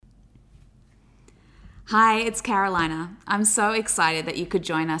Hi, it's Carolina. I'm so excited that you could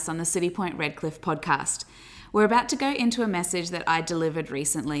join us on the City Point Redcliffe podcast. We're about to go into a message that I delivered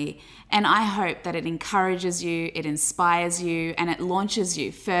recently, and I hope that it encourages you, it inspires you, and it launches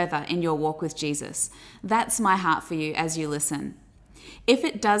you further in your walk with Jesus. That's my heart for you as you listen. If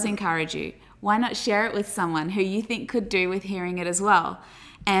it does encourage you, why not share it with someone who you think could do with hearing it as well?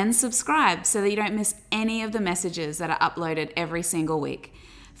 And subscribe so that you don't miss any of the messages that are uploaded every single week.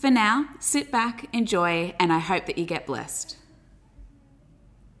 For now, sit back, enjoy, and I hope that you get blessed.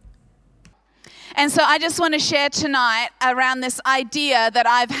 And so I just want to share tonight around this idea that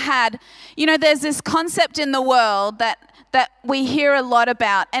I've had. You know, there's this concept in the world that we hear a lot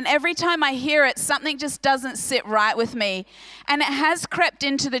about, and every time I hear it, something just doesn't sit right with me. And it has crept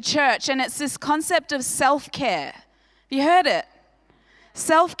into the church, and it's this concept of self-care. Have you heard it?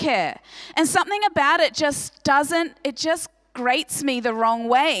 Self-care. And something about it just grates me the wrong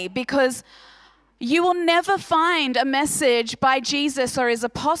way, because you will never find a message by Jesus or his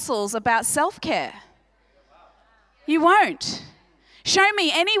apostles about self-care. You won't. Show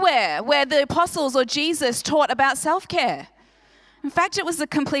me anywhere where the apostles or Jesus taught about self-care. In fact, it was the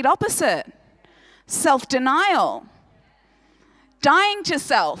complete opposite. Self-denial. Dying to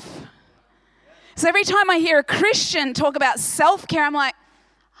self. So every time I hear a Christian talk about self-care, I'm like,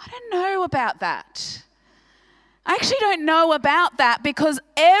 I don't know about that. I actually don't know about that, because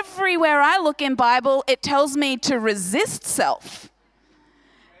everywhere I look in Bible, it tells me to resist self.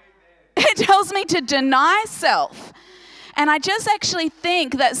 It tells me to deny self. And I just actually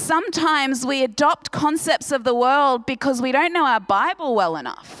think that sometimes we adopt concepts of the world because we don't know our Bible well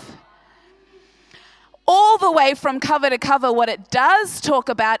enough. All the way from cover to cover, what it does talk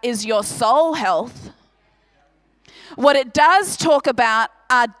about is your soul health. What it does talk about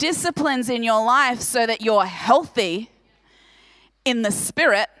are disciplines in your life so that you're healthy in the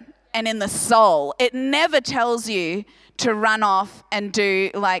spirit and in the soul. It never tells you to run off and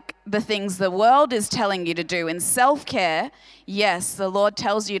do like the things the world is telling you to do. In self-care, yes, the Lord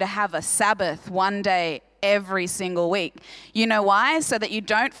tells you to have a Sabbath one day every single week. You know why? So that you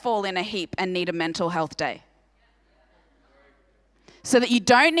don't fall in a heap and need a mental health day. So that you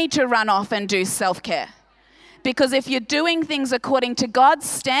don't need to run off and do self-care. Because if you're doing things according to God's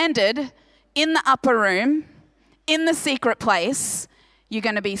standard in the upper room, in the secret place, you're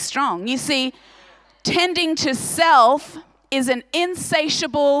going to be strong. You see, tending to self is an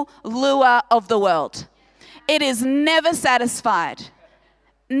insatiable lure of the world. It is never satisfied.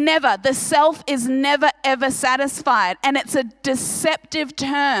 Never. The self is never, ever satisfied. And it's a deceptive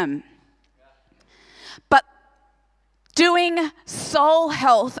term. But doing soul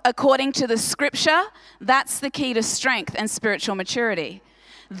health according to the scripture, that's the key to strength and spiritual maturity.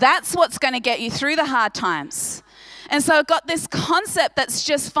 That's what's going to get you through the hard times. And so I've got this concept that's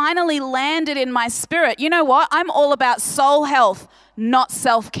just finally landed in my spirit. You know what? I'm all about soul health, not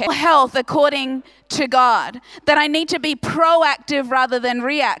self-care. Health according to God. That I need to be proactive rather than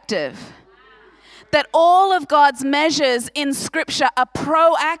reactive. That all of God's measures in scripture are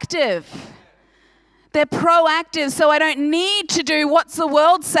proactive. They're proactive, so I don't need to do what's the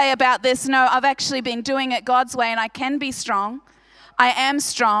world say about this. No, I've actually been doing it God's way, and I can be strong. I am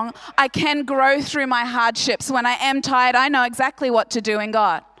strong. I can grow through my hardships. When I am tired, I know exactly what to do in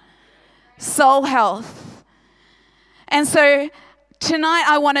God. Soul health. And so tonight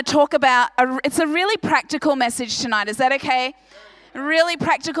I want to talk about, it's a really practical message tonight. Is that okay? A really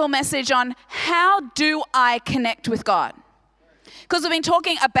practical message on how do I connect with God? Because we've been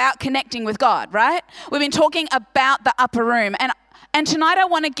talking about connecting with God, right? We've been talking about the upper room. And tonight I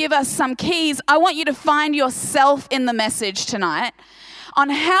want to give us some keys. I want you to find yourself in the message tonight on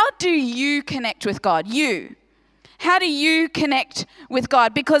how do you connect with God? You. How do you connect with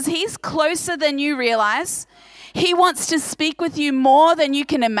God? Because he's closer than you realize. He wants to speak with you more than you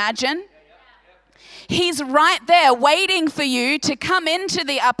can imagine. He's right there waiting for you to come into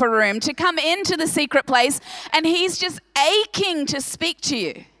the upper room, to come into the secret place, and he's just aching to speak to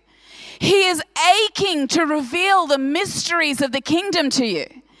you. He is aching to reveal the mysteries of the kingdom to you.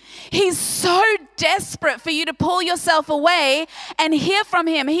 He's so desperate for you to pull yourself away and hear from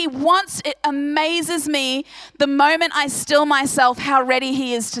him. It amazes me the moment I still myself how ready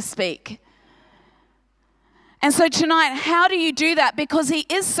he is to speak. And so tonight, how do you do that? Because he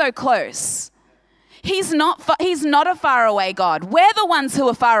is so close. He's not a faraway God. We're the ones who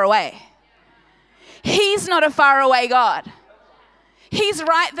are far away. He's not a faraway God. He's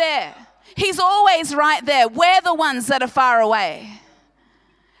right there. He's always right there. We're the ones that are far away.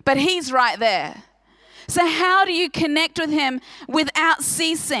 But he's right there. So how do you connect with him without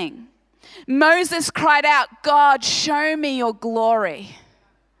ceasing? Moses cried out, God, show me your glory.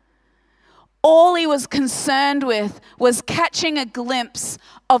 all he was concerned with was catching a glimpse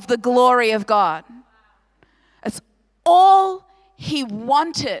of the glory of God. It's all he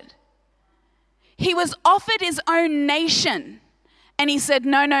wanted. He was offered his own nation, and he said,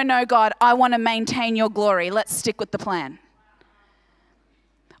 no, God, I want to maintain your glory. Let's stick with the plan.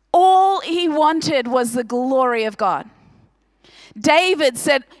 All he wanted was the glory of God. David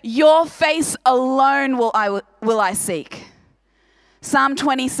said, your face alone will I seek. Psalm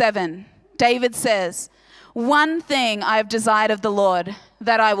 27, David says, one thing I have desired of the Lord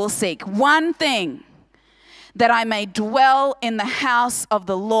that I will seek. One thing, that I may dwell in the house of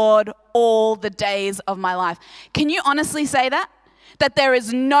the Lord all the days of my life. Can you honestly say that? That there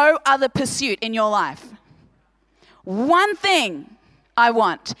is no other pursuit in your life. One thing I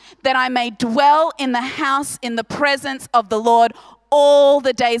want, that I may dwell in the house, in the presence of the Lord all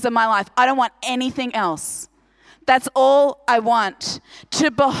the days of my life. I don't want anything else. That's all I want.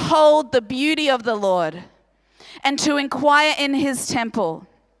 To behold the beauty of the Lord and to inquire in his temple.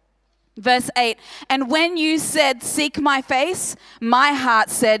 Verse 8, and when you said, seek my face, my heart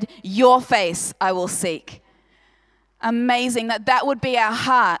said, your face I will seek. Amazing that would be our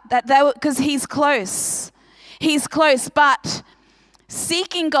heart. Because he's close. He's close, but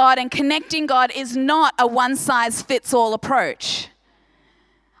seeking God and connecting God is not a one-size-fits-all approach.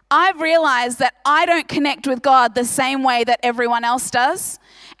 I've realized that I don't connect with God the same way that everyone else does.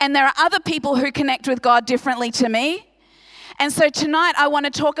 And there are other people who connect with God differently to me. And so tonight I want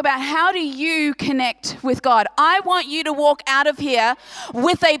to talk about how do you connect with God. I want you to walk out of here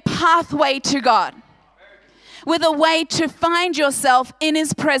with a pathway to God. With a way to find yourself in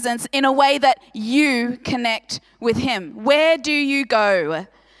his presence in a way that you connect with him. Where do you go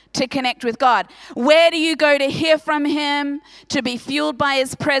to connect with God? Where do you go to hear from him, to be fueled by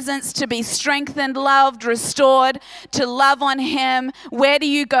his presence, to be strengthened, loved, restored, to love on him? Where do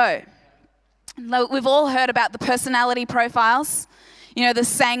you go? We've all heard about the personality profiles. You know, the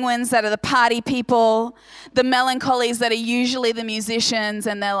sanguines that are the party people, the melancholies that are usually the musicians,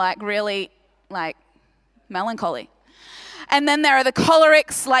 and they're like really like melancholy. And then there are the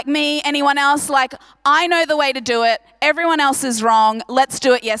cholerics like me, anyone else, like, I know the way to do it. Everyone else is wrong. Let's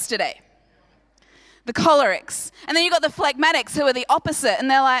do it yesterday. The cholerics. And then you've got the phlegmatics who are the opposite.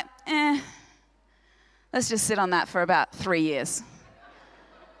 And they're like, let's just sit on that for about 3 years.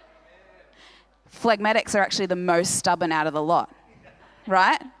 Phlegmatics are actually the most stubborn out of the lot,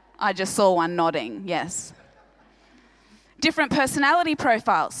 right? I just saw one nodding, yes. Different personality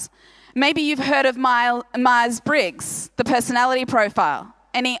profiles. Maybe you've heard of Myers-Briggs, the personality profile.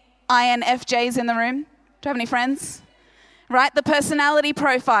 Any INFJs in the room? Do you have any friends? Right, the personality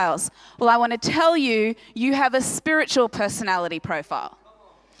profiles. Well, I want to tell you, you have a spiritual personality profile.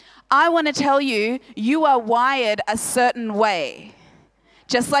 I want to tell you, you are wired a certain way.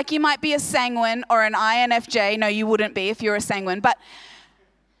 Just like you might be a sanguine or an INFJ. No, you wouldn't be if you're a sanguine. But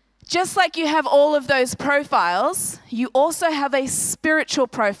just like you have all of those profiles, you also have a spiritual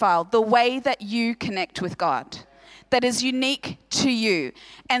profile, the way that you connect with God, that is unique to you.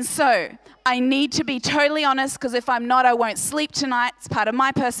 And so I need to be totally honest, because if I'm not, I won't sleep tonight. It's part of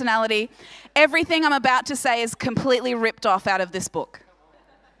my personality. Everything I'm about to say is completely ripped off out of this book.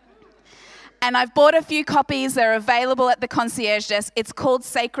 And I've bought a few copies. They're available at the concierge desk. It's called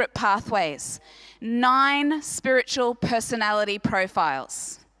Sacred Pathways. 9 spiritual personality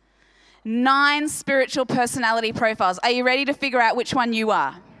profiles. 9 spiritual personality profiles. Are you ready to figure out which one you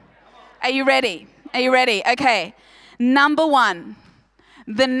are? Are you ready? Are you ready? Okay. Number 1,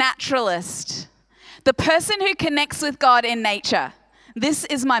 the naturalist. The person who connects with God in nature. This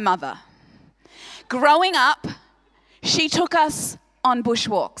is my mother. Growing up, she took us on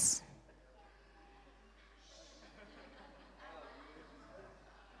bushwalks.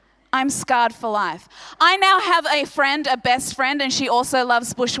 I'm scarred for life. I now have a friend, a best friend, and she also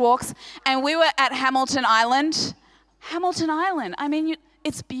loves bushwalks. And we were at Hamilton Island. Hamilton Island, I mean,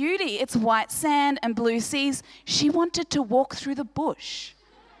 it's beauty. It's white sand and blue seas. She wanted to walk through the bush.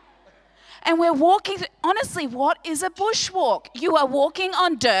 And we're walking, honestly, what is a bushwalk? You are walking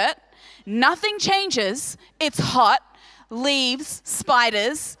on dirt. Nothing changes. It's hot, leaves,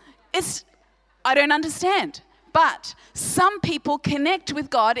 spiders. I don't understand. But some people connect with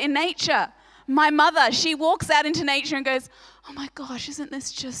God in nature. My mother, she walks out into nature and goes, oh my gosh, isn't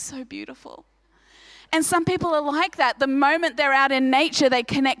this just so beautiful? And some people are like that. The moment they're out in nature, they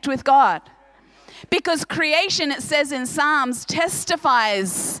connect with God. Because creation, it says in Psalms,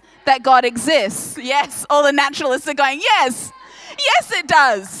 testifies that God exists. Yes, all the naturalists are going, yes, yes it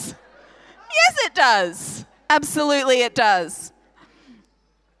does. Yes it does. Absolutely it does.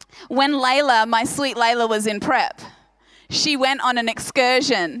 When Layla, my sweet Layla, was in prep, she went on an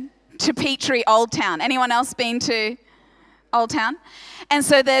excursion to Petrie Old Town. Anyone else been to Old Town? And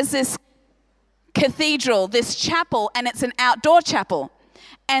so there's this cathedral, this chapel, and it's an outdoor chapel.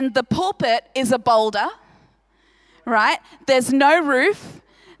 And the pulpit is a boulder, right? There's no roof.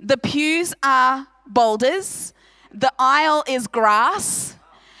 The pews are boulders. The aisle is grass.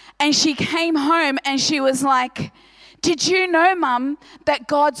 And she came home and she was like, did you know, Mum, that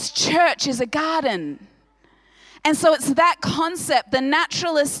God's church is a garden? And so it's that concept. The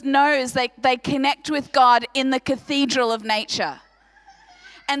naturalist knows they connect with God in the cathedral of nature.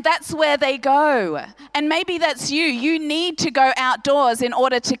 And that's where they go. And maybe that's you. You need to go outdoors in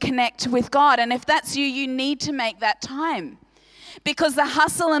order to connect with God. And if that's you, you need to make that time. Because the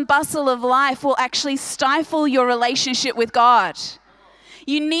hustle and bustle of life will actually stifle your relationship with God.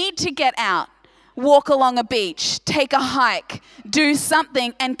 You need to get out, walk along a beach, take a hike, do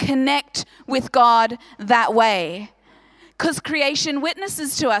something and connect with God that way. Because creation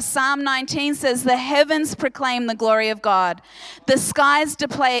witnesses to us. Psalm 19 says, the heavens proclaim the glory of God. The skies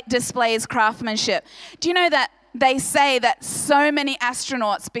display his craftsmanship. Do you know that they say that so many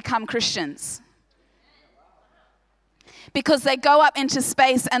astronauts become Christians? Because they go up into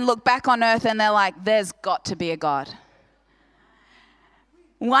space and look back on Earth and they're like, there's got to be a God.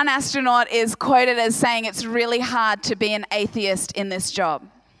 One astronaut is quoted as saying it's really hard to be an atheist in this job.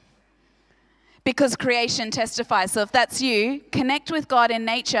 Because creation testifies. So if that's you, connect with God in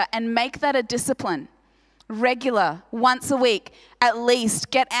nature and make that a discipline. Regular, once a week, at least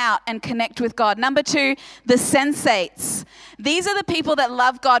get out and connect with God. Number 2, the sensates. These are the people that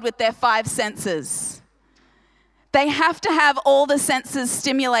love God with their 5 senses. They have to have all the senses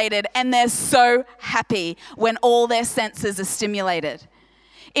stimulated and they're so happy when all their senses are stimulated.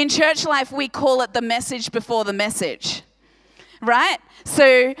 In church life, we call it the message before the message. Right?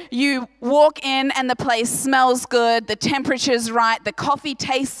 So you walk in and the place smells good, the temperature's right, the coffee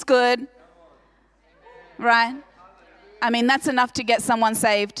tastes good. Right? I mean, that's enough to get someone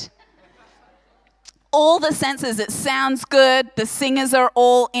saved. All the senses, it sounds good, the singers are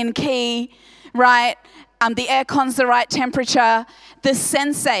all in key, right? The aircon's the right temperature. The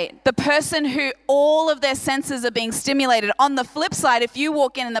sensate, the person who all of their senses are being stimulated. On the flip side, if you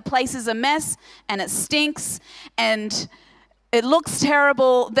walk in and the place is a mess and it stinks and it looks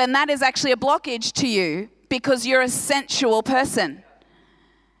terrible, then that is actually a blockage to you because you're a sensual person.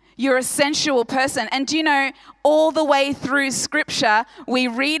 You're a sensual person. And do you know, all the way through Scripture, we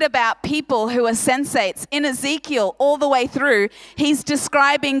read about people who are sensates. In Ezekiel, all the way through, he's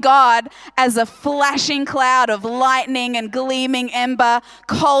describing God as a flashing cloud of lightning and gleaming ember,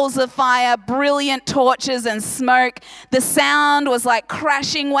 coals of fire, brilliant torches and smoke. The sound was like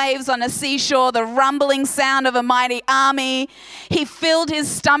crashing waves on a seashore, the rumbling sound of a mighty army. He filled his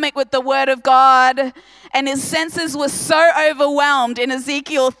stomach with the word of God. And his senses were so overwhelmed in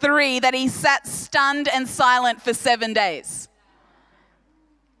Ezekiel 3 that he sat stunned and silent for 7 days.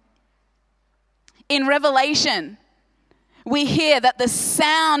 In Revelation, we hear that the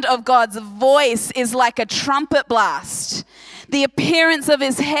sound of God's voice is like a trumpet blast. The appearance of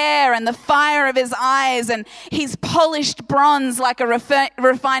his hair and the fire of his eyes and his polished bronze like a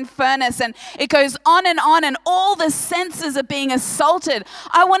refined furnace. And it goes on and all the senses are being assaulted.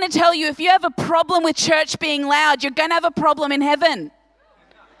 I want to tell you, if you have a problem with church being loud, you're going to have a problem in heaven.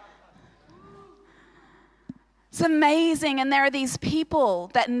 It's amazing. And there are these people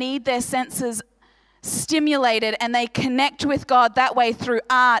that need their senses stimulated and they connect with God that way through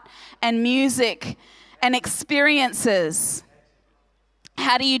art and music and experiences.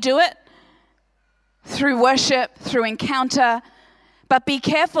 How do you do it? Through worship, through encounter. But be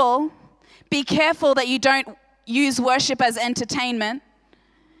careful that you don't use worship as entertainment.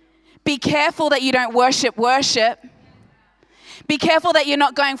 Be careful that you don't worship. Be careful that you're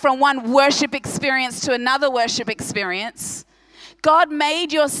not going from one worship experience to another worship experience. God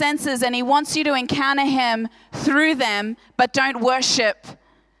made your senses and he wants you to encounter him through them, but don't worship.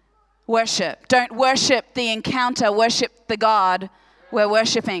 Don't worship the encounter, worship the God we're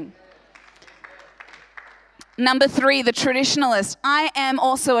worshiping. Number 3, the traditionalist. I am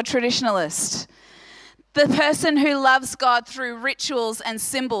also a traditionalist. The person who loves God through rituals and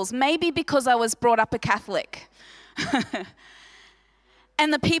symbols, maybe because I was brought up a Catholic.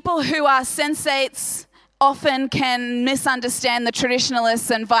 And the people who are sensates often can misunderstand the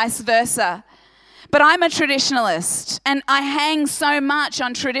traditionalists and vice versa. But I'm a traditionalist and I hang so much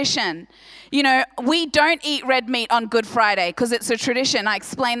on tradition. You know, we don't eat red meat on Good Friday because it's a tradition. I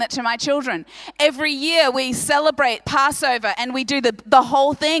explain that to my children. Every year we celebrate Passover and we do the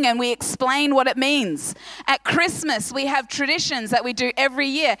whole thing and we explain what it means. At Christmas, we have traditions that we do every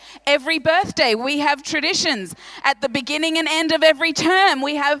year. Every birthday, we have traditions. At the beginning and end of every term,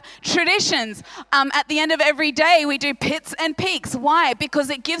 we have traditions. At the end of every day, we do pits and peaks. Why? Because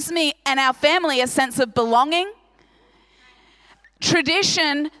it gives me and our family a sense of belonging.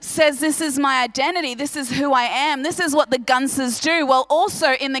 Tradition says this is my identity, this is who I am, this is what the Gunsers do. Well,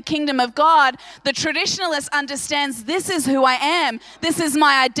 also in the kingdom of God, the traditionalist understands this is who I am, this is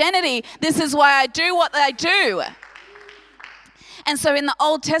my identity, this is why I do what I do. And so in the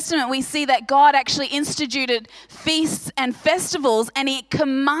Old Testament, we see that God actually instituted feasts and festivals and he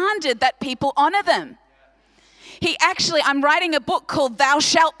commanded that people honor them. I'm writing a book called Thou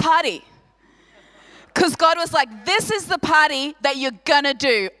Shalt Party. Because God was like, this is the party that you're going to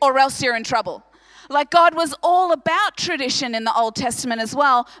do or else you're in trouble. Like God was all about tradition in the Old Testament as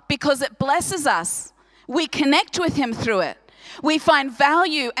well because it blesses us. We connect with him through it. We find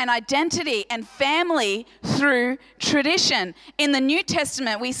value and identity and family through tradition. In the New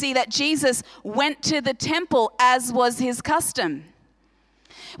Testament, we see that Jesus went to the temple as was his custom.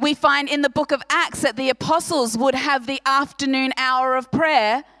 We find in the book of Acts that the apostles would have the afternoon hour of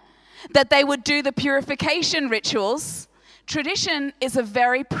prayer, that they would do the purification rituals. Tradition is a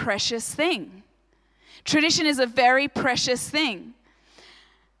very precious thing. Tradition is a very precious thing.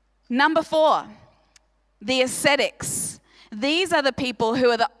 Number 4, the ascetics. These are the people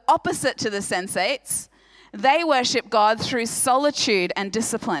who are the opposite to the sensates. They worship God through solitude and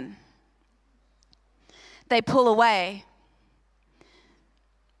discipline. They pull away.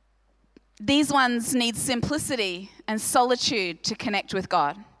 These ones need simplicity and solitude to connect with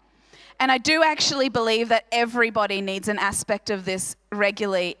God. And I do actually believe that everybody needs an aspect of this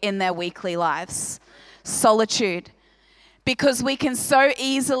regularly in their weekly lives. Solitude. Because we can so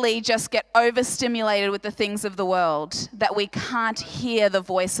easily just get overstimulated with the things of the world that we can't hear the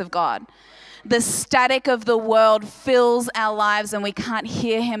voice of God. The static of the world fills our lives and we can't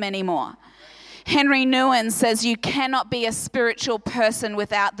hear him anymore. Henry Nouwen says you cannot be a spiritual person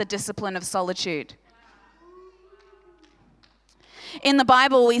without the discipline of solitude. In the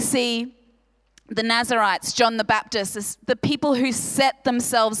Bible, we see the Nazarites, John the Baptist, the people who set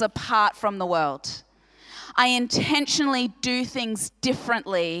themselves apart from the world. I intentionally do things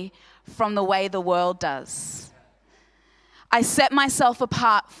differently from the way the world does. I set myself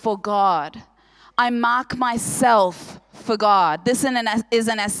apart for God. I mark myself for God. This is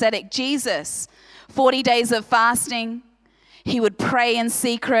an ascetic. Jesus, 40 days of fasting. He would pray in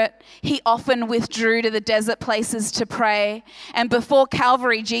secret. He often withdrew to the desert places to pray. And before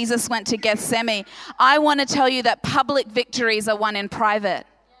Calvary, Jesus went to Gethsemane. I want to tell you that public victories are won in private.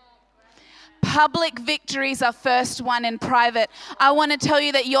 Public victories are first won in private. I want to tell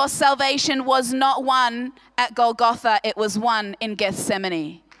you that your salvation was not won at Golgotha. It was won in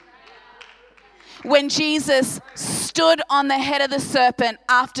Gethsemane. When Jesus stood on the head of the serpent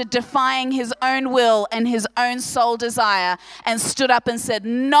after defying his own will and his own soul desire and stood up and said,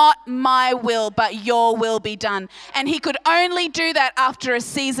 "Not my will, but your will be done." And he could only do that after a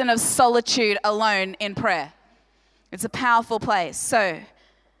season of solitude alone in prayer. It's a powerful place.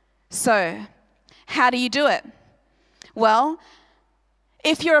 So, how do you do it? Well,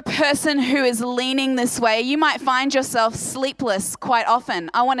 if you're a person who is leaning this way, you might find yourself sleepless quite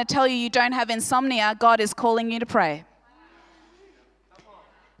often. I want to tell you, you don't have insomnia. God is calling you to pray.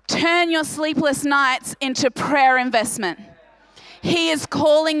 Turn your sleepless nights into prayer investment. He is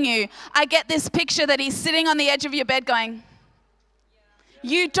calling you. I get this picture that he's sitting on the edge of your bed going,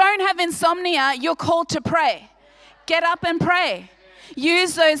 you don't have insomnia. You're called to pray. Get up and pray.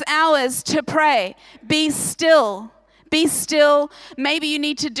 Use those hours to pray. Be still. Be still. Maybe you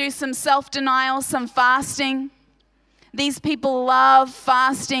need to do some self-denial, some fasting. These people love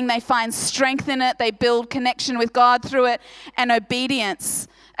fasting. They find strength in it. They build connection with God through it. And obedience.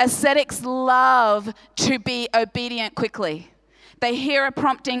 Ascetics love to be obedient quickly. They hear a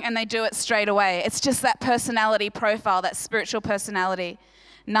prompting and they do it straight away. It's just that personality profile, that spiritual personality.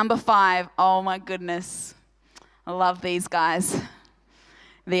 Number 5, oh my goodness. I love these guys.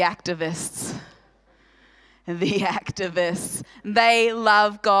 The activists. The activists. They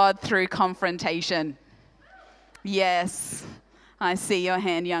love God through confrontation. Yes, I see your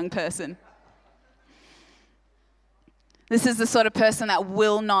hand, young person. This is the sort of person that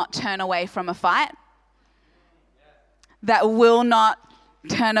will not turn away from a fight, that will not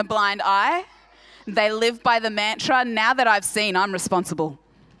turn a blind eye. They live by the mantra, now that I've seen, I'm responsible.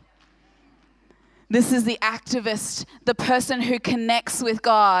 This is the activist, the person who connects with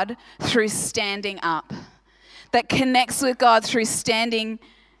God through standing up, that connects with God through standing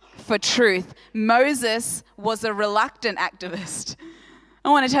for truth. Moses was a reluctant activist. I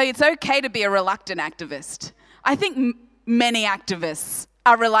want to tell you, it's okay to be a reluctant activist. I think many activists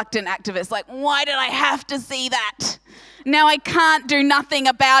are reluctant activists. Like, why did I have to see that? Now I can't do nothing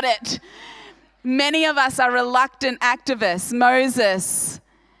about it. Many of us are reluctant activists. Moses,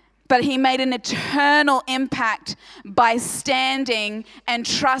 but he made an eternal impact by standing and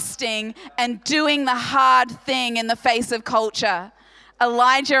trusting and doing the hard thing in the face of culture.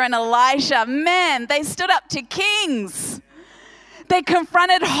 Elijah and Elisha, man, they stood up to kings. They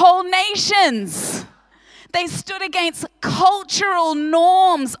confronted whole nations. They stood against cultural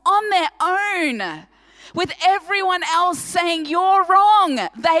norms on their own, with everyone else saying, you're wrong.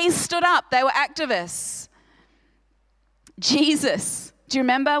 They stood up. They were activists. Jesus, do you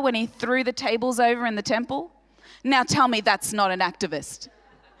remember when he threw the tables over in the temple? Now tell me that's not an activist.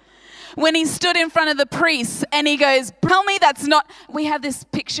 When he stood in front of the priests and he goes, tell me that's not. We have this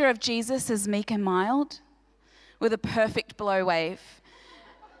picture of Jesus as meek and mild with a perfect blow wave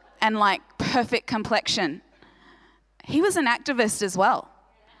and like perfect complexion. He was an activist as well.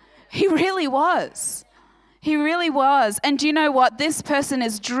 He really was. He really was. And do you know what? This person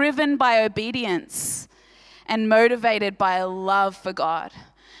is driven by obedience and motivated by a love for God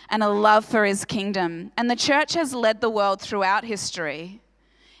and a love for his kingdom. And the church has led the world throughout history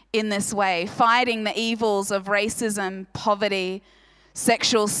in this way, fighting the evils of racism, poverty,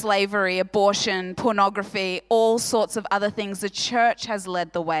 sexual slavery, abortion, pornography, all sorts of other things. The church has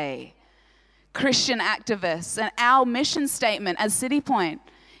led the way. Christian activists. And our mission statement as City Point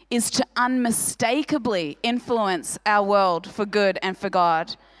is to unmistakably influence our world for good and for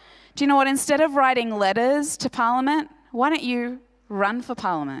God. Do you know what? Instead of writing letters to Parliament, why don't you run for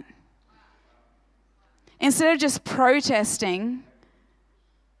Parliament? Instead of just protesting,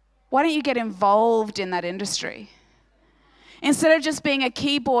 why don't you get involved in that industry? Instead of just being a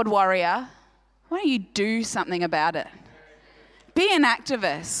keyboard warrior, why don't you do something about it? Be an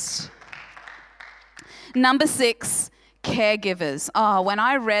activist. Number 6, caregivers. Oh, when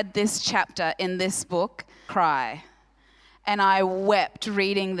I read this chapter in this book, cry. And I wept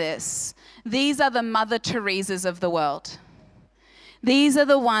reading this. These are the Mother Teresas of the world. These are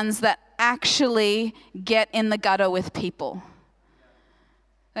the ones that actually get in the gutter with people.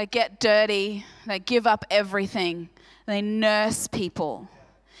 They get dirty, they give up everything, they nurse people.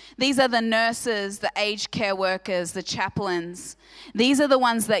 These are the nurses, the aged care workers, the chaplains. These are the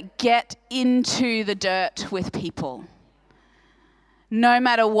ones that get into the dirt with people. No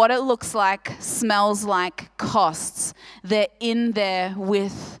matter what it looks like, smells like, costs, they're in there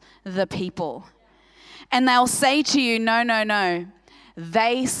with the people. And they'll say to you, no,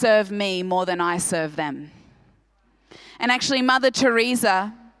 they serve me more than I serve them. And actually, Mother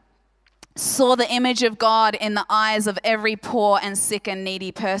Teresa saw the image of God in the eyes of every poor and sick and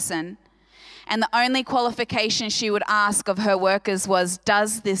needy person. And the only qualification she would ask of her workers was,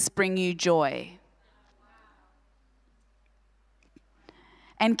 does this bring you joy?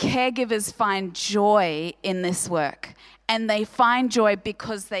 And caregivers find joy in this work. And they find joy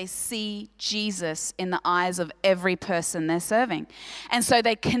because they see Jesus in the eyes of every person they're serving. And so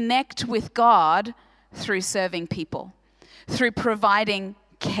they connect with God through serving people, through providing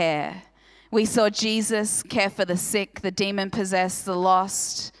care. We saw Jesus care for the sick, the demon-possessed, the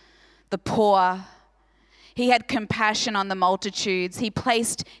lost, the poor. He had compassion on the multitudes. He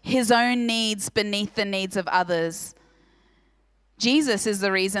placed his own needs beneath the needs of others. Jesus is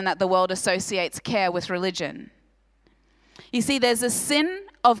the reason that the world associates care with religion. You see, there's a sin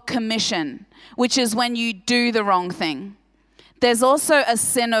of commission, which is when you do the wrong thing. There's also a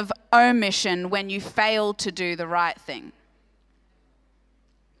sin of omission when you fail to do the right thing.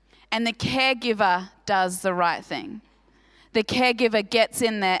 And the caregiver does the right thing. The caregiver gets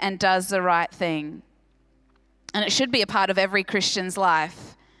in there and does the right thing. And it should be a part of every Christian's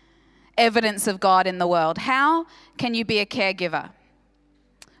life. Evidence of God in the world. How can you be a caregiver?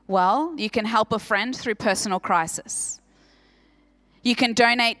 Well, you can help a friend through personal crisis. You can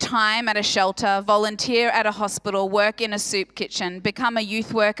donate time at a shelter, volunteer at a hospital, work in a soup kitchen, become a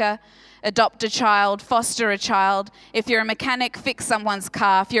youth worker, adopt a child, foster a child. If you're a mechanic, fix someone's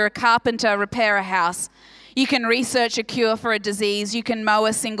car. If you're a carpenter, repair a house. You can research a cure for a disease. You can mow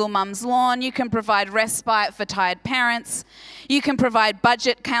a single mum's lawn. You can provide respite for tired parents. You can provide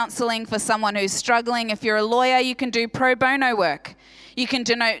budget counselling for someone who's struggling. If you're a lawyer, you can do pro bono work. You can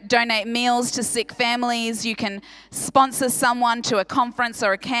donate meals to sick families. You can sponsor someone to a conference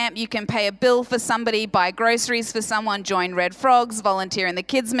or a camp. You can pay a bill for somebody, buy groceries for someone, join Red Frogs, volunteer in the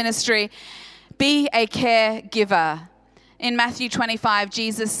kids ministry. Be a caregiver. In Matthew 25,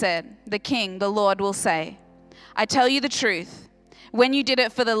 Jesus said, the King, the Lord, will say, I tell you the truth. When you did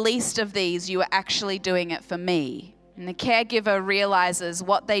it for the least of these, you were actually doing it for me. And the caregiver realizes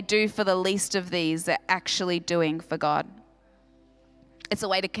what they do for the least of these, they're actually doing for God. It's a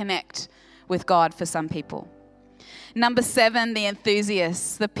way to connect with God for some people. Number 7, the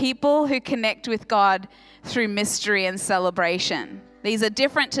enthusiasts, the people who connect with God through mystery and celebration. These are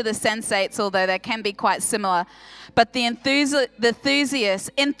different to the sensates, although they can be quite similar. But the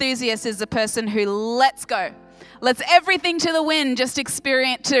enthusiast is the person who lets go, lets everything to the wind just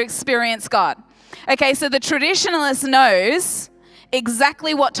experience God. Okay, so the traditionalist knows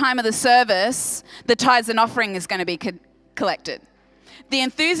exactly what time of the service the tithes and offering is going to be collected. The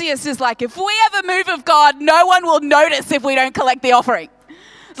enthusiast is like, if we have a move of God, no one will notice if we don't collect the offering.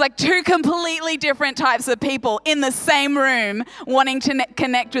 It's like two completely different types of people in the same room wanting to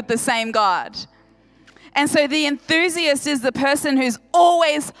connect with the same God. And so the enthusiast is the person who's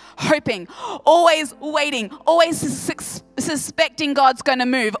always hoping, always waiting, always suspecting God's going to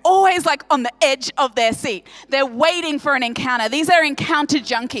move, always like on the edge of their seat. They're waiting for an encounter. These are encounter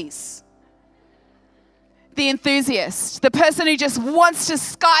junkies. The enthusiast, the person who just wants to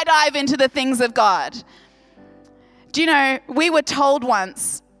skydive into the things of God. Do you know, we were told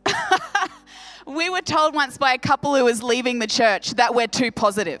once by a couple who was leaving the church that we're too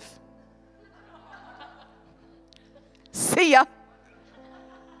positive. See ya.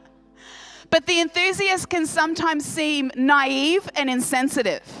 But the enthusiast can sometimes seem naive and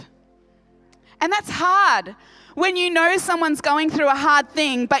insensitive. And that's hard when you know someone's going through a hard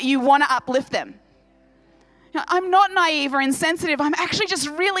thing, but you want to uplift them. You know, I'm not naive or insensitive. I'm actually just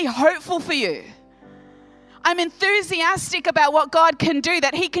really hopeful for you. I'm enthusiastic about what God can do,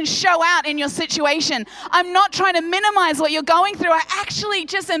 that He can show out in your situation. I'm not trying to minimize what you're going through. I actually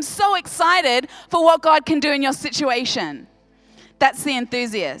just am so excited for what God can do in your situation. That's the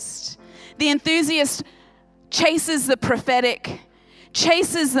enthusiast. The enthusiast chases the prophetic,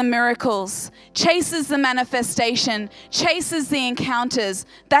 chases the miracles, chases the manifestation, chases the encounters.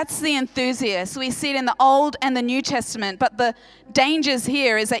 That's the enthusiast. We see it in the Old and the New Testament. But the dangers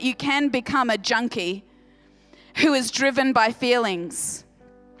here is that you can become a junkie who is driven by feelings.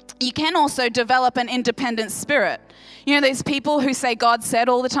 You can also develop an independent spirit. You know, these people who say God said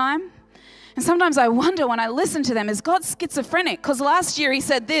all the time? And sometimes I wonder when I listen to them, is God schizophrenic? Because last year He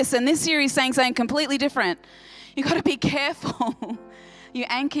said this, and this year He's saying something completely different. You've got to be careful. You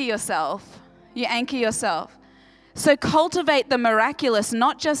anchor yourself. You anchor yourself. So cultivate the miraculous,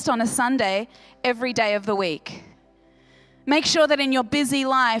 not just on a Sunday, every day of the week. Make sure that in your busy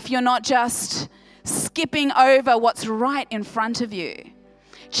life, you're not just skipping over what's right in front of you.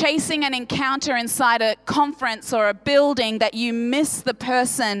 Chasing an encounter inside a conference or a building that you miss the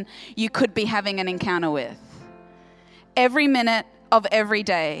person you could be having an encounter with. Every minute of every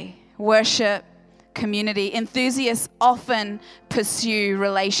day, worship, community. Enthusiasts often pursue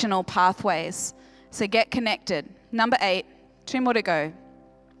relational pathways. So get connected. Number 8, 2 more to go.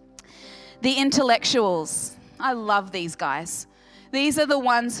 The intellectuals. I love these guys. These are the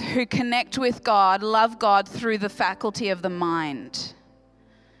ones who connect with God, love God through the faculty of the mind.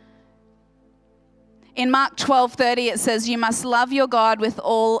 In Mark 12:30, it says, you must love your God with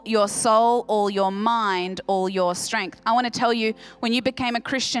all your soul, all your mind, all your strength. I want to tell you, when you became a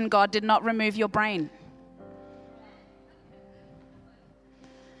Christian, God did not remove your brain.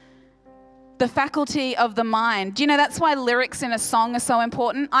 The faculty of the mind. Do you know that's why lyrics in a song are so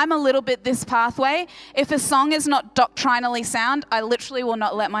important? I'm a little bit this pathway. If a song is not doctrinally sound, I literally will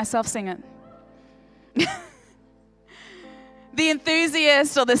not let myself sing it. The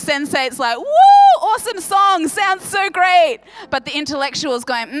enthusiast or the sensate's like, woo, awesome song, sounds so great. But the intellectual's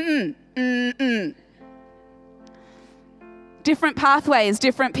going, Different pathways,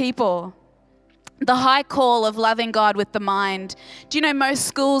 different people. The high call of loving God with the mind. Do you know most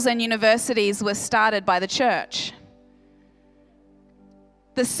schools and universities were started by the church?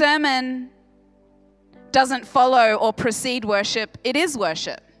 The sermon doesn't follow or precede worship, it is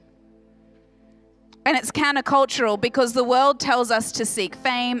worship. And it's countercultural because the world tells us to seek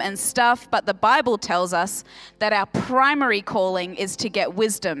fame and stuff, but the Bible tells us that our primary calling is to get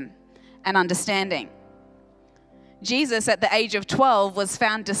wisdom and understanding. Jesus, at the age of 12, was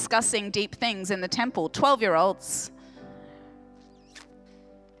found discussing deep things in the temple, 12-year-olds.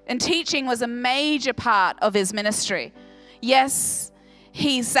 And teaching was a major part of his ministry. Yes,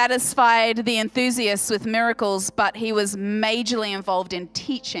 he satisfied the enthusiasts with miracles, but he was majorly involved in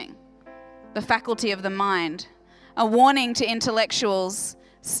teaching, the faculty of the mind. A warning to intellectuals,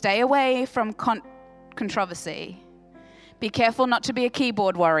 stay away from controversy. Be careful not to be a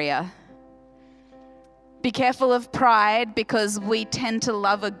keyboard warrior. Be careful of pride, because we tend to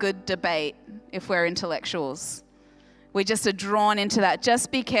love a good debate if we're intellectuals. We just are drawn into that.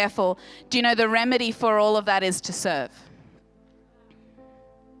 Just be careful. Do you know the remedy for all of that is to serve?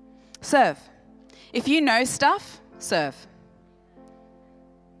 Serve. If you know stuff, serve.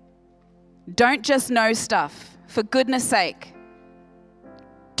 Don't just know stuff. For goodness sake,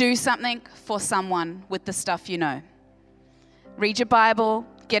 do something for someone with the stuff you know. Read your Bible,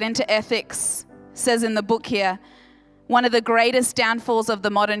 get into ethics. It says in the book here, one of the greatest downfalls of the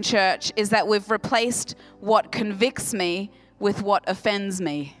modern church is that we've replaced what convicts me with what offends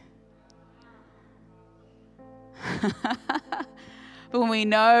me. But when we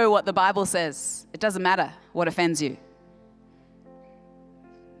know what the Bible says, it doesn't matter what offends you.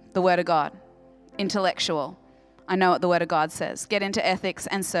 The Word of God. Intellectual. I know what the Word of God says. Get into ethics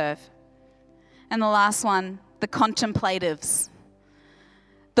and serve. And the last one, the contemplatives.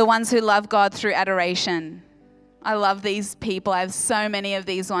 The ones who love God through adoration. I love these people. I have so many of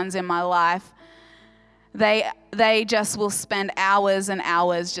these ones in my life. They just will spend hours and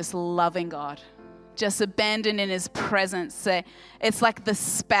hours just loving God. Just abandoned in His presence. It's like the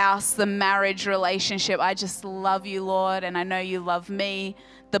spouse, the marriage relationship. I just love you, Lord, and I know you love me.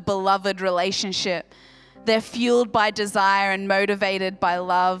 The beloved relationship. They're fueled by desire and motivated by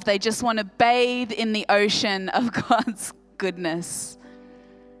love. They just want to bathe in the ocean of God's goodness.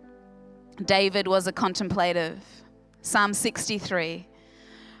 David was a contemplative. Psalm 63.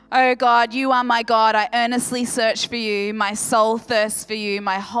 Oh God, you are my God. I earnestly search for you. My soul thirsts for you.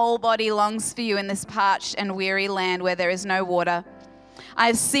 My whole body longs for you in this parched and weary land where there is no water. I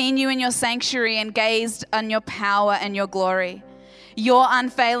have seen you in your sanctuary and gazed on your power and your glory. Your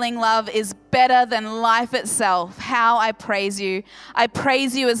unfailing love is better than life itself. How I praise you. I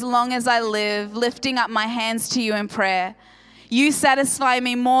praise you as long as I live, lifting up my hands to you in prayer. You satisfy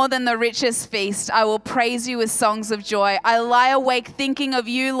me more than the richest feast. I will praise you with songs of joy. I lie awake thinking of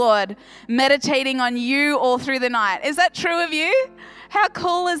you, Lord, meditating on you all through the night. Is that true of you? How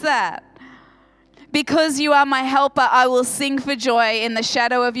cool is that? Because you are my helper, I will sing for joy in the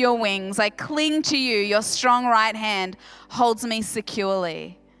shadow of your wings. I cling to you. Your strong right hand holds me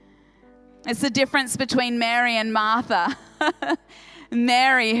securely. It's the difference between Mary and Martha.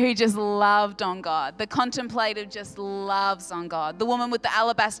 Mary, who just loved on God. The contemplative just loves on God. The woman with the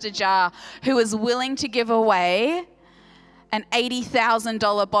alabaster jar who was willing to give away an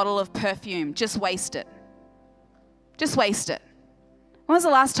 $80,000 bottle of perfume. Just waste it. Just waste it. When was the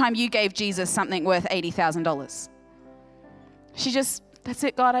last time you gave Jesus something worth $80,000? She just, that's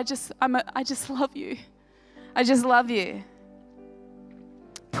it, God. I just love you. I just love you.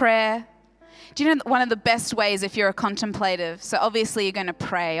 Prayer. Do you know one of the best ways if you're a contemplative? So obviously you're going to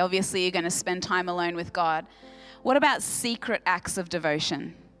pray. Obviously you're going to spend time alone with God. What about secret acts of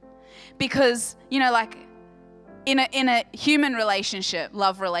devotion? Because, like in a human relationship,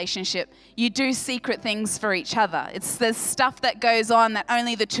 love relationship, you do secret things for each other. There's stuff that goes on that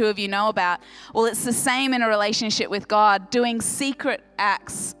only the two of you know about. Well, it's the same in a relationship with God, doing secret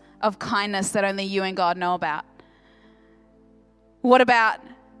acts of kindness that only you and God know about. What about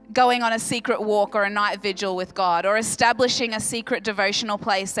going on a secret walk or a night vigil with God, or establishing a secret devotional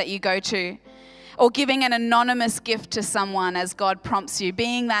place that you go to, or giving an anonymous gift to someone as God prompts you,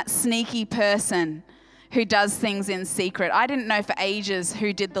 being that sneaky person who does things in secret. I didn't know for ages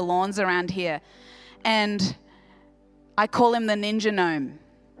who did the lawns around here, and I call him the ninja gnome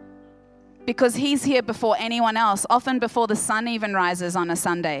because he's here before anyone else, often before the sun even rises on a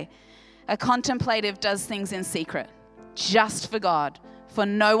Sunday. A contemplative does things in secret, just for God. For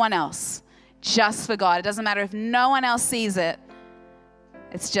no one else, just for God. It doesn't matter if no one else sees it.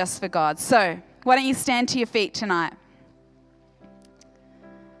 It's just for God. So, why don't you stand to your feet tonight?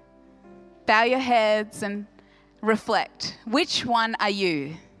 Bow your heads and reflect. Which one are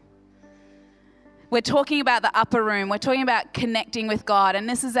you? We're talking about the upper room. We're talking about connecting with God. And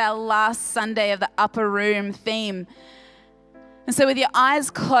this is our last Sunday of the upper room theme. And so with your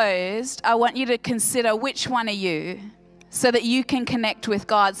eyes closed, I want you to consider which one are you, so that you can connect with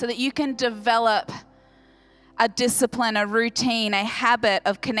God, so that you can develop a discipline, a routine, a habit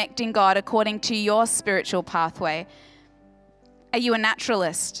of connecting God according to your spiritual pathway. Are you a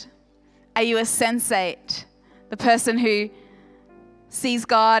naturalist? Are you a sensate? The person who sees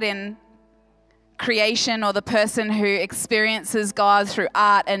God in creation, or the person who experiences God through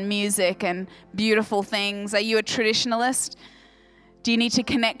art and music and beautiful things? Are you a traditionalist? Do you need to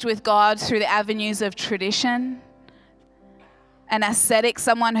connect with God through the avenues of tradition? An ascetic,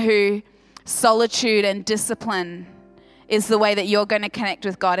 someone who solitude and discipline is the way that you're going to connect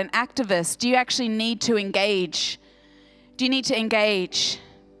with God. An activist, do you actually need to engage? Do you need to engage?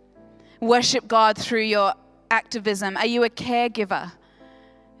 worship God through your activism? Are you a caregiver?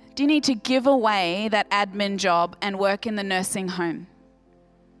 Do you need to give away that admin job and work in the nursing home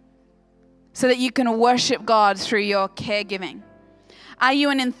so that you can worship God through your caregiving? Are you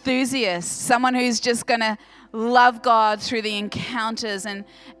an enthusiast, someone who's just going to love God through the encounters and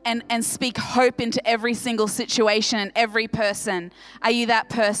speak hope into every single situation and every person? Are you that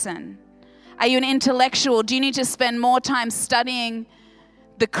person? Are you an intellectual? Do you need to spend more time studying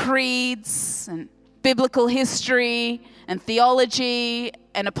the creeds and biblical history and theology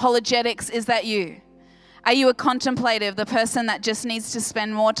and apologetics? Is that you? Are you a contemplative, the person that just needs to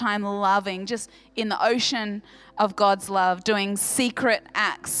spend more time loving, just in the ocean of God's love, doing secret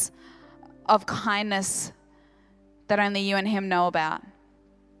acts of kindness that only you and Him know about?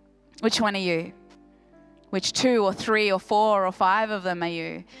 Which one are you? Which 2 or 3 or 4 or 5 of them are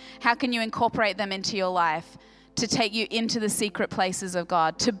you? How can you incorporate them into your life to take you into the secret places of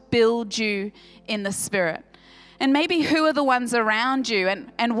God, to build you in the Spirit? And maybe who are the ones around you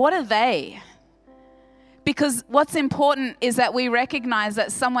and what are they? Because what's important is that we recognize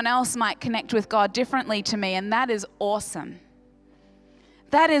that someone else might connect with God differently to me, and that is awesome.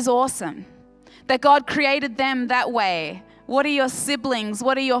 That is awesome. That God created them that way. What are your siblings?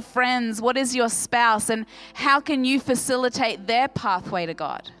 What are your friends? What is your spouse? And how can you facilitate their pathway to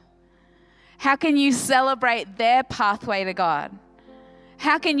God? How can you celebrate their pathway to God?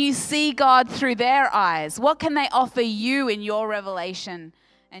 How can you see God through their eyes? What can they offer you in your revelation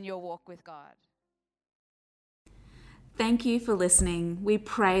and your walk with God? Thank you for listening. We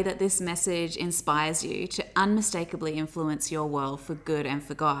pray that this message inspires you to unmistakably influence your world for good and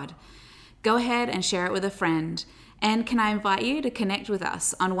for God. Go ahead and share it with a friend. And can I invite you to connect with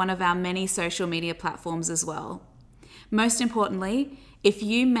us on one of our many social media platforms as well? Most importantly, if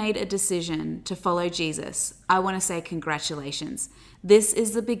you made a decision to follow Jesus, I want to say congratulations. This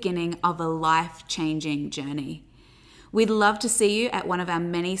is the beginning of a life-changing journey. We'd love to see you at one of our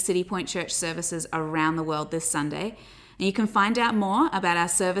many City Point Church services around the world this Sunday. And you can find out more about our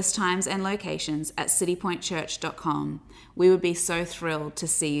service times and locations at citypointchurch.com. We would be so thrilled to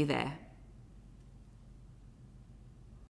see you there.